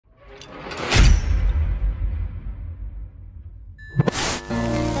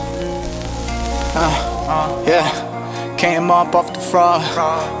Yeah. Came up off the fraud,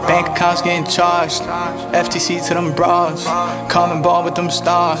 bank accounts getting charged, FTC to them bras, come and ball with them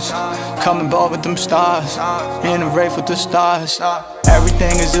stars, come and ball with them stars, in a race with the stars.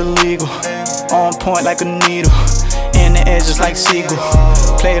 Everything is illegal, on point like a needle, in the air just like seagull,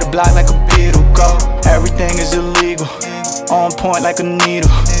 play the block like a beetle, go. Everything is illegal, on point like a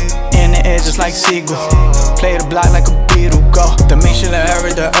needle, in the air just like seagull, play the block like a beetle, go. The mission to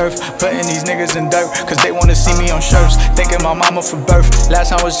inherit the earth, putting these niggas in dirt, cause they wanna see me on shirts, thanking my mama for birth.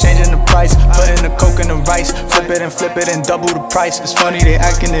 Last time was changing the price, putting the coke in the rice, flip it and double the price. It's funny they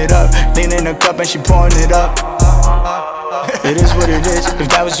acting it up, lean in the cup and she pouring it up. It is what it is, if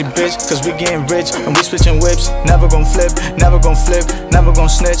that was your bitch, cause we getting rich and we switching whips. Never gon' flip, never gon' flip, never gon'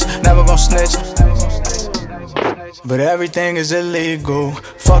 snitch, never gon' snitch. But everything is illegal,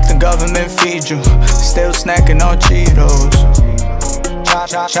 fuck the government feed you, still snacking on Cheetos,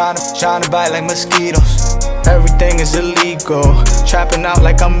 tryna bite like mosquitoes. Everything is illegal, trapping out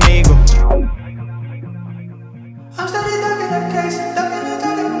like I'm Eagle. I'm steady ducking the case, ducking the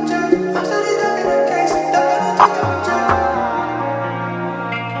jerk. I'm steady ducking the case, ducking the jerk.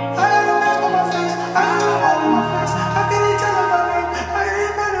 I got a mask on my face, I got a mask on my face. How can they tell about me? How can they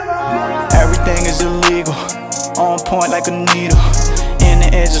find about me? Everything is illegal, on point like a needle, in the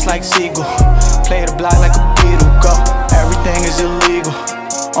air just like seagull, play the block like a beetle, go. Everything is illegal,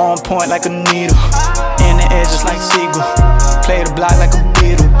 on point like a needle, in the air just like seagull, play the block like a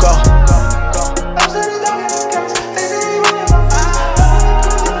beetle, go.